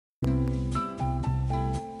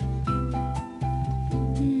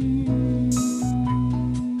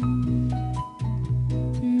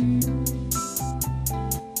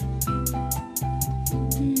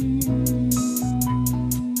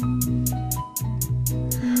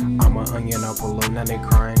onion, I pull up, now they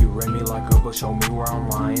crying. You read me like a book, show me where I'm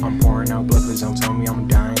lying. I'm pouring out blood, please don't tell me I'm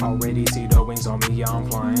dying. Already see the wings on me, yeah, I'm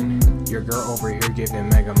flying. Your girl over here giving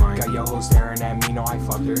mega mind. Got your hoe staring at me, no, I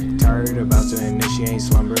fucked her. Tired about to initiate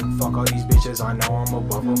slumber. Fuck all these bitches, I know I'm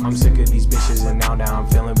above them. I'm sick of these bitches and now I'm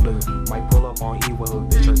feeling blue. Might pull up on E with a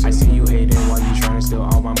bitch or two. I see you hating while you trying to steal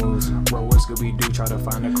all my moves. Bro, what Scooby-Doo, try to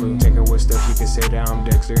find a clue. Take her with stuff, you can say that I'm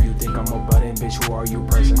Dexter. You think I'm a button, bitch, who are you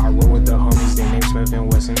pressing? I roll with the homies, they name Smith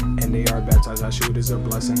and Wesson. And they are baptized, I shoot is a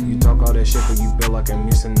blessing. You talk all that shit, but you build like a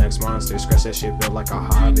mutant next monster. Scratch that shit, built like a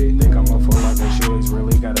hobbit. Think I'm a fool like a shoelace,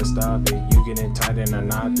 really gotta stop it. You getting tight and a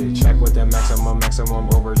knot, bitch. Check with the maximum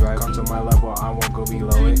overdrive. Come to my level, I won't go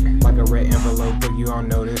below it. Like a red envelope, put you on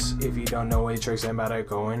notice. If you don't know it, Trixxin about it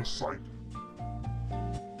going.